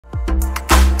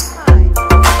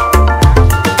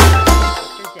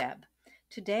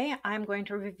Today I'm going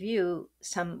to review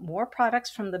some more products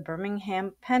from the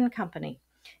Birmingham Pen Company.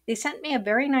 They sent me a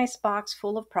very nice box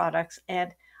full of products,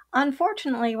 and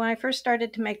unfortunately when I first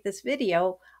started to make this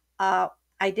video, I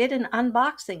did an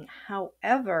unboxing.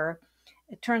 However,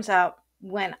 it turns out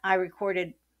when I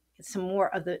recorded some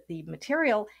more of the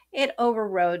material, it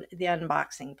overrode the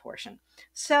unboxing portion.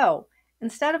 So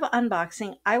instead of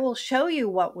unboxing, I will show you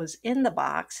what was in the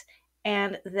box,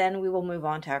 and then we will move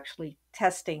on to actually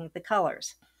testing the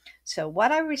colors. So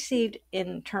what I received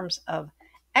in terms of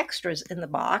extras in the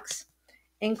box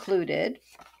included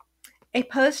a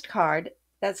postcard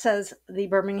that says the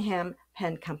Birmingham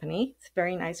Pen Company. It's a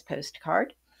very nice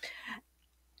postcard,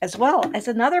 as well as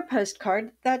another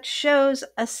postcard that shows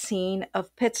a scene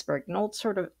of Pittsburgh, an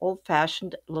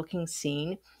old-fashioned looking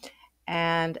scene.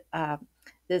 And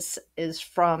this is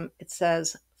from, it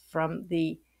says, from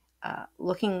the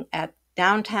looking at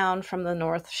downtown from the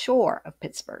North Shore of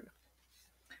Pittsburgh,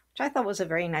 which I thought was a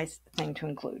very nice thing to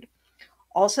include.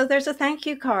 Also, there's a thank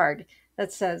you card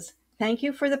that says, "Thank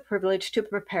you for the privilege to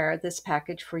prepare this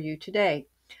package for you today.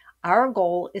 Our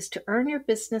goal is to earn your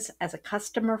business as a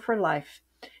customer for life.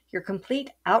 Your complete,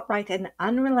 outright, and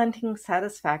unrelenting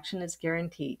satisfaction is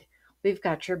guaranteed. We've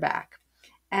got your back."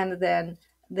 And then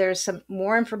there's some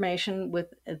more information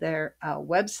with their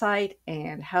website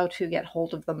and how to get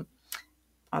hold of them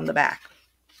on the back.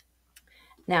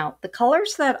 Now, the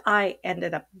colors that I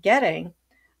ended up getting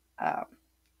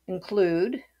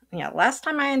include, last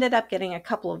time I ended up getting a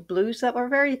couple of blues that were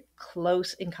very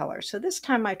close in color. So this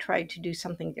time I tried to do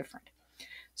something different.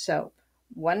 So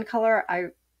one color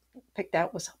I picked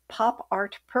out was Pop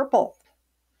Art Purple.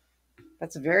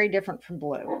 That's very different from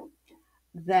blue.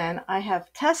 Then I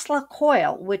have Tesla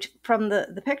Coil, which from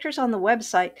the pictures on the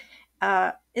website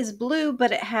is blue,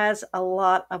 but it has a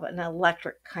lot of an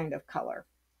electric kind of color.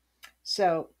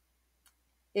 So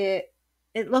it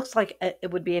looks like it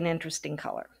would be an interesting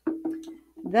color.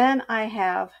 Then I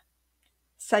have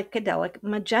Psychedelic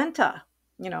Magenta,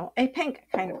 a pink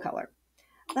kind of color.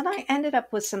 Then I ended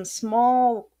up with some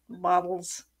small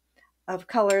bottles of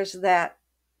colors that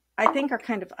I think are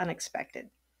kind of unexpected.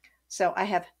 So I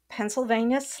have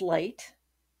Pennsylvania Slate,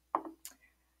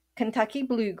 Kentucky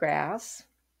Bluegrass,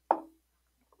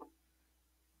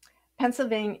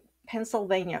 Pennsylvania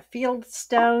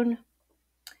Fieldstone,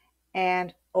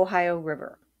 and Ohio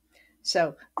River.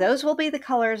 So those will be the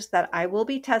colors that I will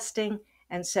be testing.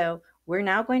 And so we're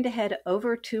now going to head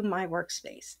over to my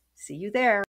workspace. See you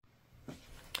there.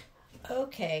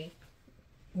 Okay,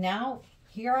 now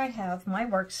here I have my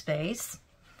workspace,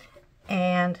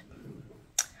 and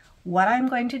what I'm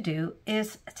going to do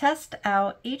is test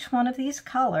out each one of these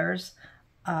colors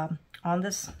on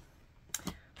this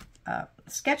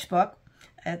sketchbook.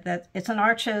 That it's an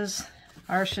Arches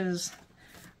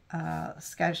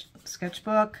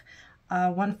sketchbook,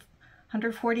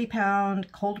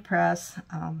 140-pound cold press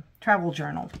travel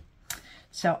journal.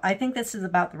 So I think this is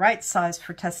about the right size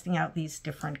for testing out these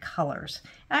different colors.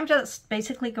 I'm just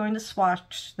basically going to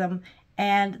swatch them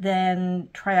and then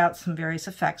try out some various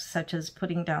effects, such as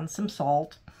putting down some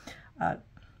salt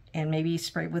and maybe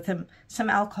spray with some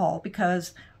alcohol,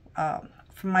 because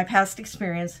from my past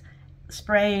experience,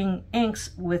 spraying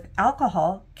inks with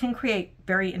alcohol can create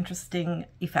very interesting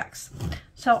effects.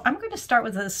 So I'm going to start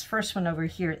with this first one over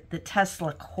here, the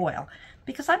Tesla Coil,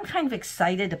 because I'm kind of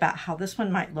excited about how this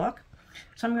one might look.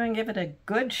 So I'm going to give it a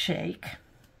good shake,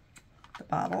 the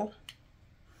bottle.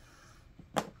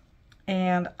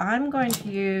 And I'm going to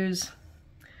use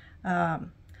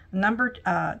number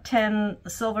 10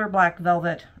 Silver Black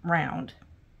Velvet Round.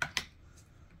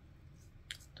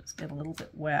 Just get a little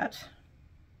bit wet.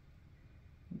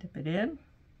 Dip it in.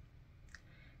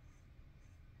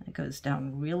 It goes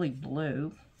down really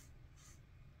blue.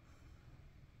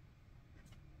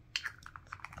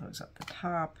 Goes up the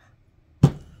top.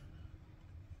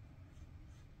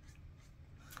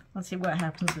 Let's see what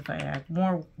happens if I add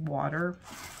more water,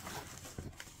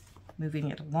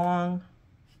 moving it along.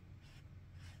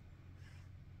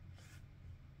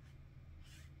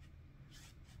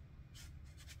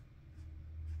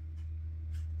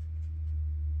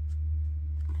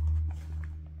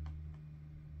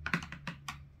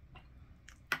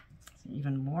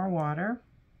 Even more water.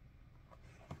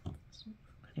 So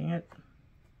letting it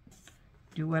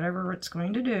do whatever it's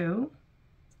going to do.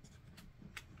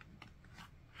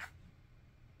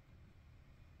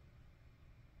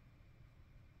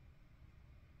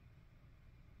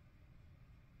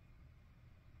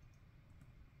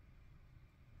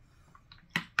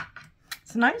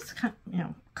 It's a nice,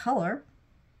 color.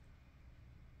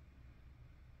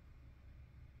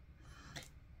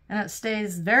 And it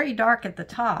stays very dark at the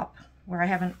top, where I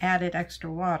haven't added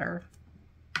extra water.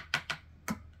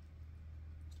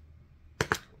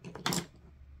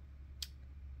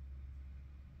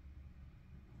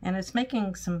 And it's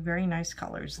making some very nice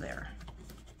colors there.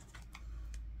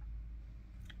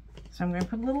 So I'm going to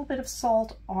put a little bit of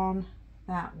salt on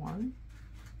that one.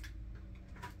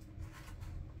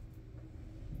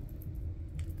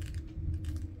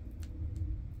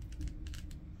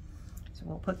 So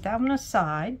we'll put that one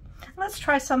aside. Let's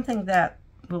try something that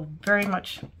will very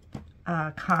much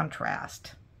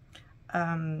contrast.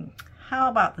 How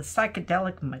about the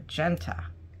psychedelic magenta?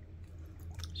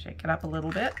 Shake it up a little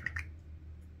bit.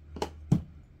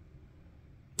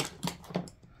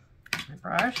 My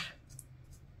brush.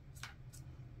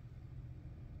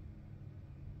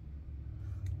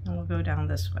 And we'll go down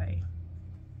this way.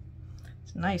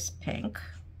 It's a nice pink.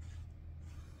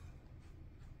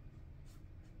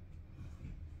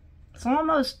 It's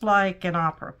almost like an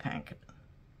opera pink.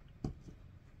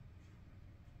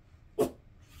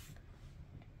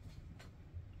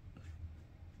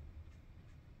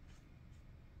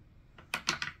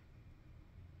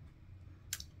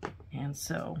 And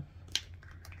so,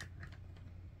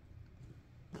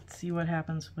 let's see what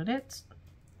happens when it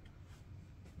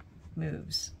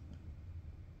moves.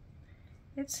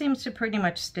 It seems to pretty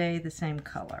much stay the same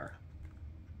color.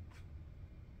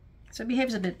 So it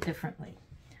behaves a bit differently.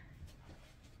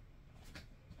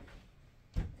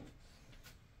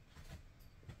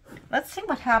 Let's see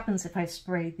what happens if I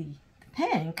spray the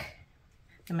pink,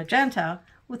 the magenta,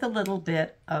 with a little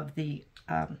bit of the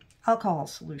alcohol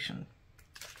solution.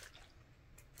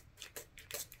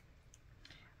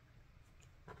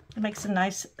 It makes a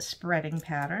nice spreading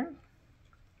pattern.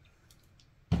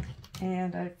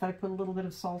 And if I put a little bit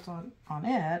of salt on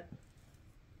it,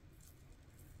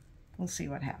 we'll see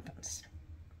what happens.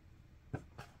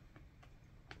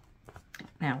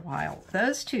 Now, while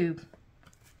those two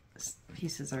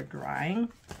pieces are drying,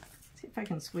 see if I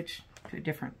can switch to a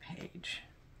different page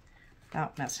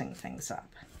without messing things up.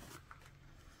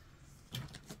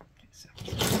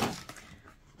 Okay,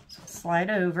 so slide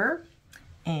over.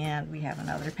 And we have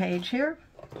another page here.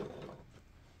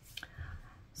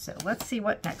 So let's see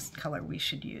what next color we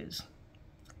should use.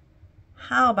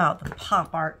 How about the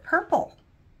Pop Art Purple?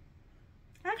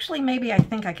 Actually, maybe I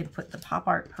think I could put the Pop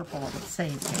Art Purple on the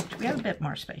same page. We have a bit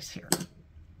more space here.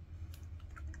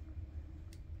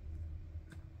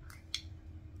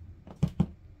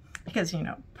 Because, you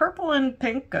know, purple and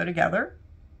pink go together.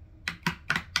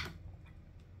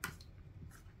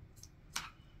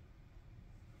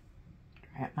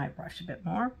 At my brush a bit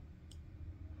more.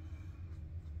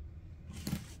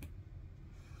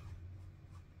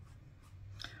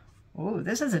 Oh,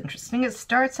 this is interesting. It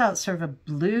starts out sort of a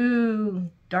blue,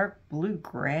 dark blue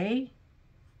gray.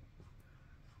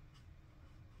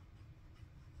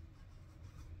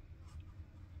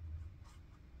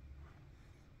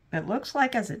 It looks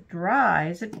like as it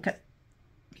dries, it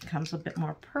becomes a bit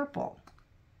more purple.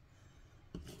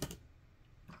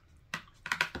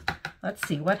 Let's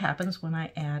see what happens when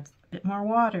I add a bit more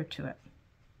water to it.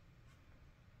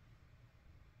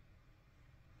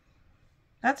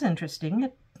 That's interesting.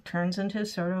 It turns into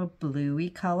sort of a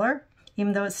bluey color,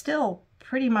 even though it's still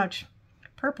pretty much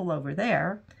purple over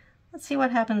there. Let's see what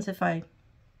happens if I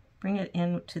bring it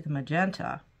into the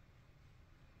magenta.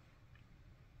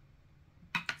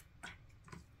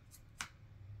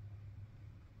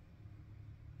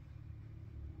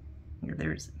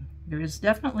 There's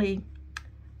definitely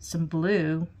some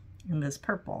blue in this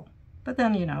purple, but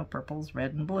then, you know, purple's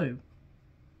red and blue.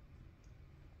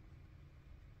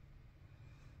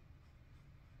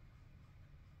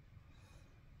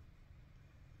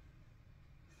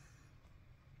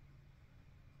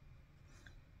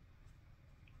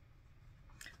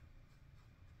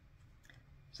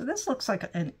 So this looks like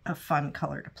a fun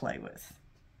color to play with.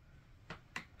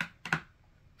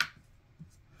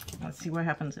 Let's see what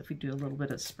happens if we do a little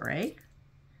bit of spray.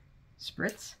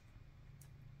 Spritz.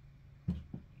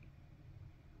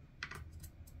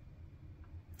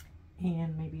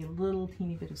 And maybe a little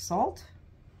teeny bit of salt.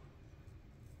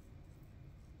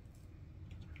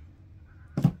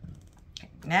 Okay,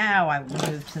 now I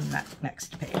will move to the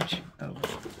next page over.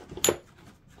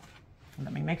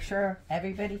 Let me make sure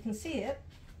everybody can see it.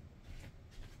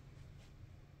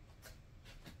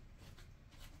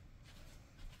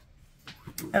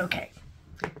 Okay,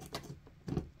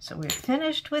 so we're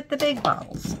finished with the big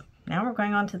bottles. Now we're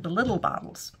going on to the little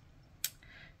bottles.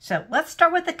 So let's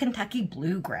start with the Kentucky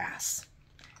Bluegrass.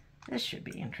 This should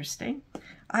be interesting.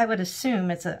 I would assume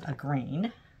it's a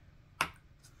green. Get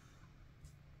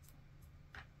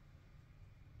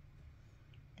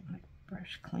my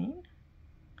brush clean.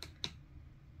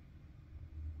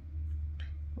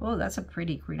 Oh, that's a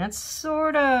pretty green. That's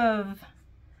sort of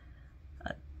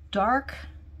a dark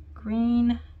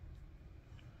green.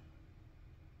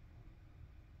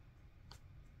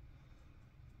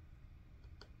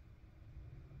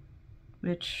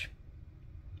 Which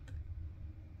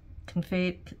can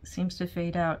fade, seems to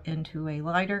fade out into a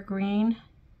lighter green.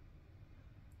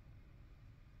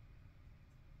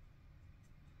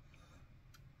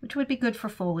 Which would be good for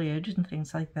foliage and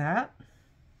things like that.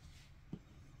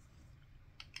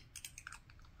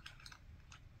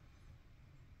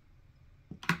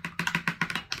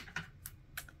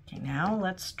 Okay, now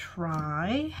let's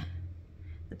try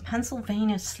the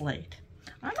Pennsylvania slate.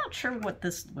 I'm not sure what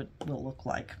this will look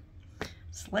like.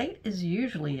 Slate is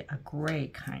usually a gray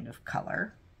kind of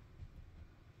color.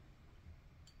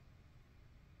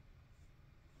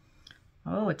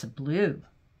 Oh, it's a blue.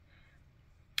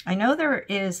 I know there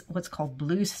is what's called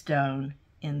bluestone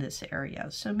in this area,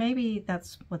 so maybe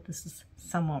that's what this is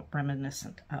somewhat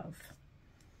reminiscent of.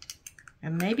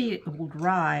 And maybe it will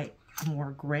dry a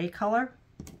more gray color.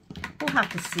 We'll have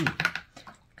to see,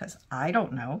 because I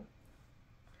don't know.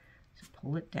 So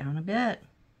pull it down a bit.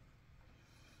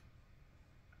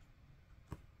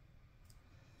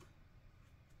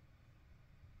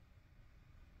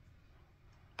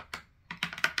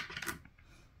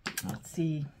 Let's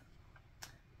see.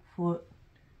 We'll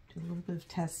do a little bit of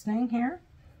testing here.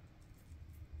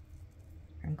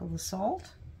 Sprinkle the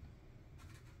salt.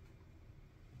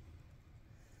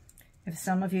 If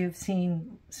some of you have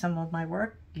seen some of my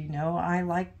work, you know I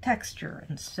like texture,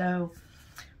 and so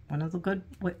one of the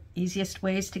easiest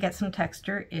ways to get some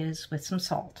texture is with some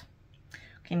salt.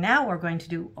 Okay, now we're going to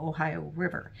do Ohio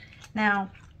River. Now,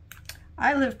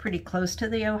 I live pretty close to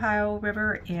the Ohio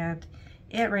River, and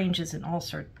it ranges in all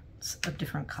sorts of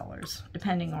different colors,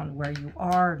 depending on where you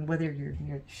are and whether you're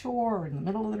near the shore or in the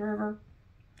middle of the river.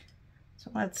 So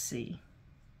let's see.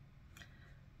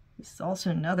 This is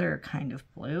also another kind of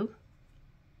blue.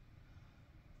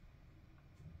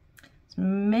 It's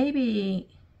maybe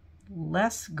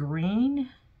less green.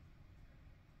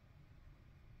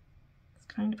 It's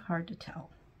kind of hard to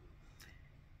tell.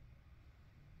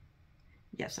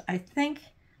 Yes, I think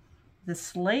the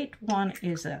slate one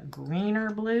is a greener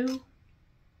blue,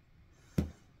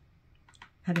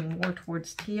 heading more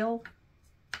towards teal.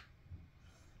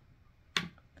 I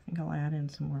think I'll add in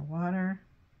some more water.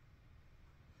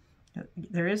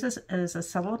 There is a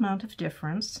subtle amount of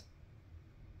difference.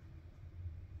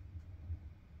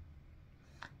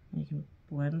 You can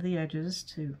blend the edges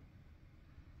to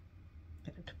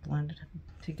get it to blend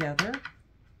together.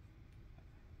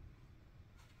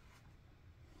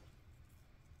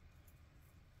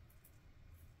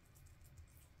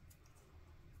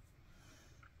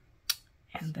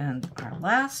 And then our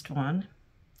last one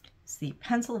is the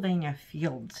Pennsylvania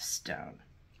Fieldstone.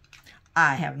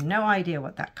 I have no idea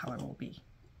what that color will be.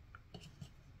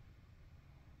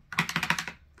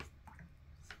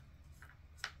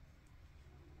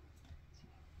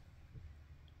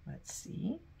 Let's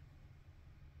see.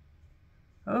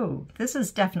 Oh, this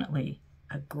is definitely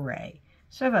a gray.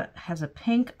 Sort of has a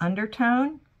pink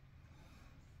undertone.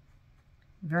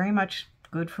 Very much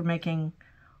good for making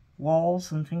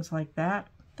walls and things like that.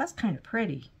 That's kind of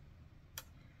pretty.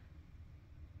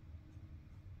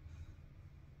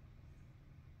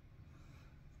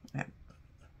 Yeah.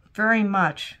 Very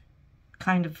much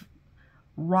kind of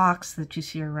rocks that you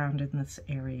see around in this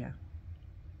area.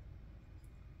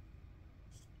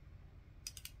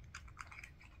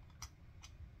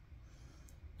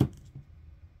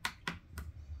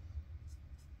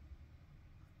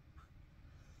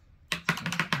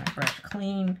 My brush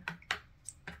clean.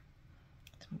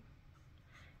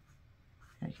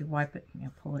 As you wipe it,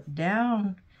 you pull it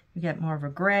down, you get more of a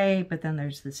gray, but then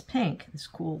there's this pink, this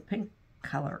cool pink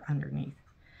color underneath.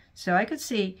 So I could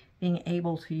see being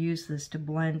able to use this to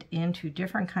blend into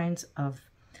different kinds of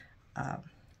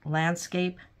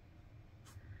landscape.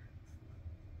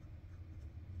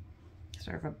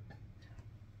 Sort of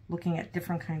looking at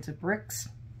different kinds of bricks.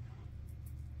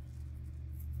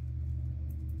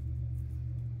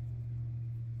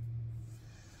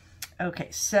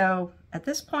 Okay, so at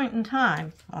this point in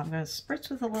time, I'm going to spritz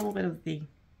with a little bit of the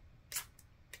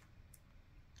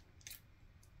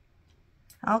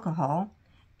alcohol,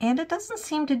 and it doesn't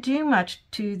seem to do much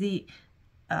to the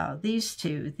these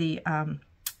two, the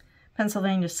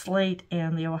Pennsylvania Slate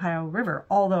and the Ohio River,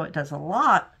 although it does a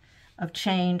lot of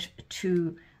change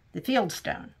to the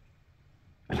Fieldstone,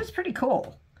 which is pretty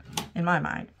cool in my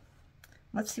mind.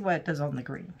 Let's see what it does on the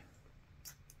green.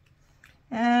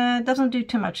 It doesn't do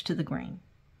too much to the green,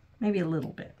 maybe a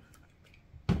little bit.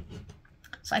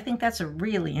 So I think that's a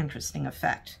really interesting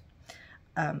effect.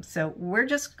 So we're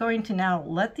just going to now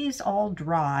let these all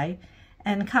dry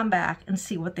and come back and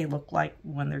see what they look like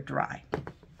when they're dry.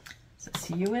 So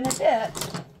see you in a bit.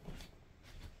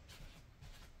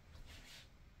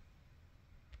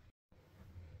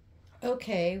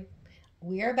 Okay,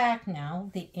 we are back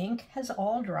now. The ink has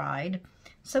all dried,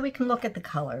 so we can look at the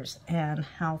colors and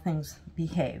how things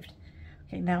behaved.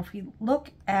 Okay, now if we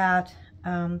look at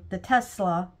the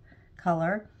Tesla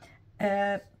color,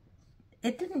 the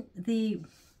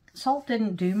salt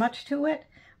didn't do much to it,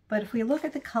 but if we look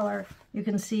at the color, you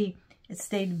can see it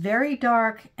stayed very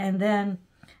dark, and then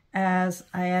as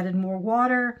I added more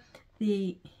water,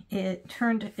 it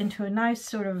turned into a nice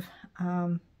sort of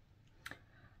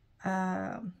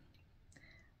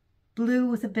blue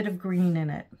with a bit of green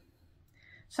in it.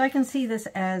 So I can see this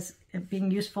as being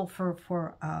useful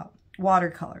for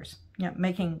watercolors,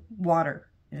 making water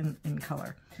in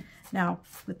color. Now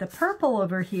with the purple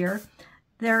over here,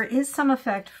 there is some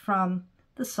effect from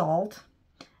the salt,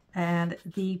 and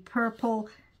the purple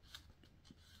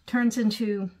turns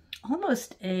into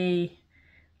almost a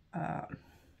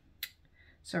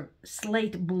sort of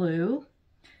slate blue.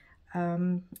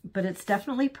 But it's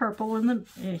definitely purple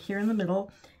here in the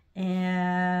middle,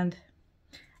 and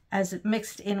as it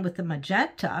mixed in with the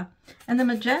magenta, and the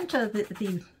magenta,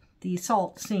 the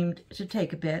salt seemed to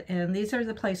take a bit, and these are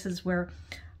the places where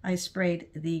I sprayed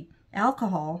the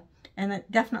alcohol, and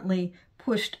it definitely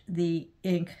pushed the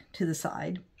ink to the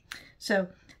side. So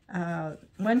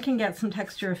one can get some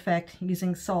texture effect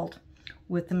using salt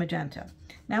with the magenta.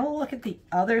 Now we'll look at the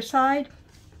other side,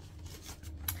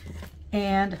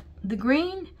 and the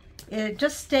green, it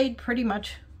just stayed pretty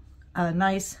much a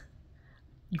nice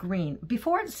green.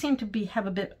 Before it seemed to have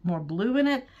a bit more blue in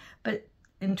it, but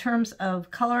in terms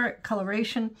of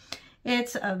coloration,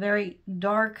 it's a very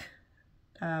dark,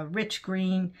 rich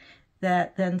green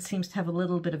that then seems to have a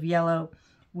little bit of yellow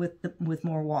with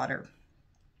more water.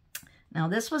 Now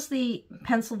this was the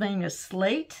Pennsylvania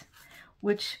slate,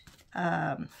 which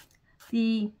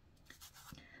the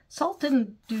salt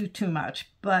didn't do too much,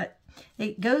 but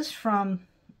it goes from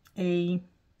a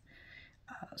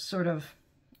sort of,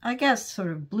 I guess,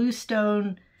 sort of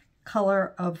bluestone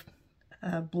color of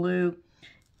blue,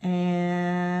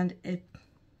 and it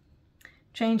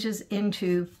changes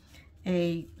into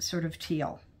a sort of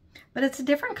teal. But it's a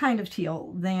different kind of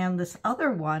teal than this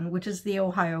other one, which is the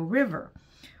Ohio River,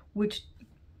 which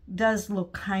does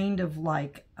look kind of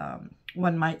like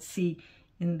one might see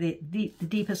in the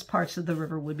deepest parts of the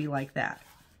river would be like that.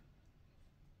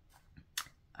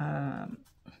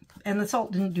 And the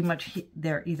salt didn't do much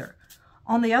there either.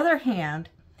 On the other hand,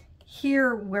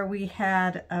 here where we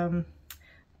had,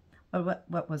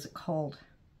 what was it called?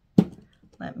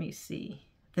 Let me see.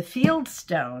 The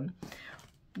fieldstone,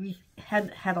 we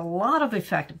had a lot of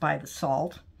effect by the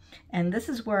salt. And this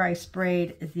is where I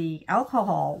sprayed the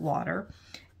alcohol water,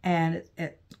 and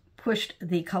it pushed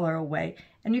the color away.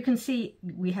 And you can see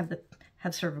we have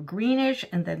sort of a greenish,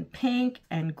 and then pink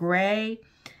and gray,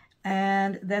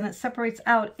 and then it separates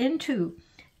out into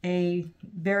a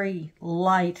very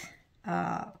light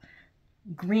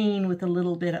green with a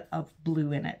little bit of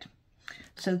blue in it.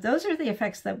 So those are the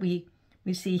effects that we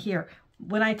see here.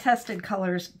 When I tested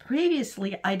colors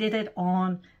previously, I did it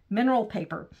on mineral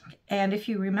paper. And if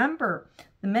you remember,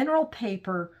 the mineral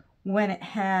paper, when it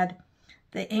had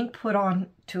the ink put on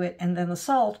to it and then the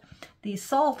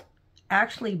salt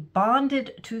actually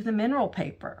bonded to the mineral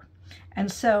paper.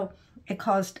 And so it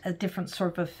caused a different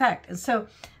sort of effect. And so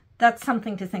that's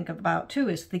something to think about too,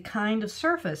 is the kind of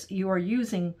surface you are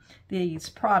using these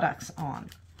products on.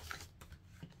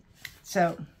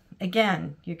 So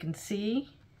again, you can see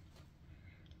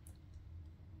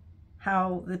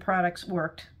how the products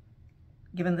worked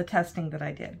given the testing that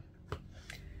I did.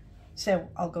 So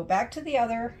I'll go back to the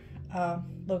other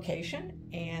location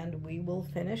and we will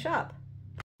finish up.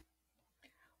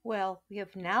 Well, we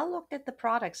have now looked at the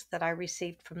products that I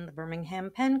received from the Birmingham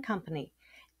Pen Company,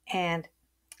 and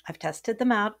I've tested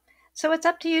them out. So it's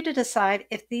up to you to decide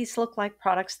if these look like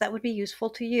products that would be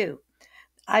useful to you.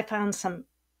 I found some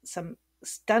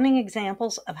stunning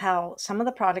examples of how some of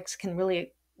the products can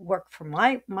really work for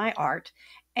my art,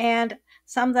 and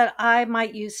some that I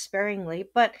might use sparingly,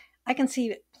 but I can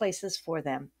see places for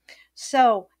them.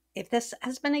 So if this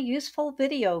has been a useful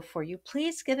video for you,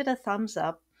 please give it a thumbs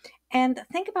up, and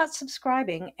think about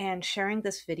subscribing and sharing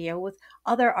this video with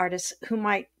other artists who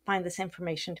might find this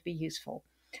information to be useful.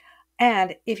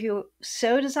 And if you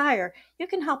so desire, you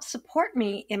can help support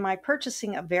me in my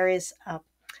purchasing of various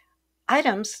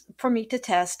items for me to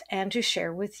test and to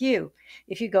share with you.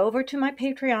 If you go over to my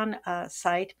Patreon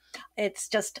site, it's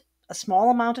just a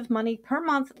small amount of money per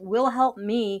month will help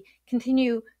me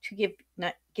continue to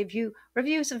give you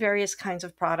reviews of various kinds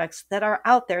of products that are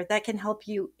out there that can help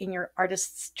you in your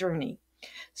artist's journey.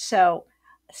 So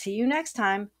see you next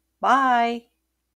time. Bye.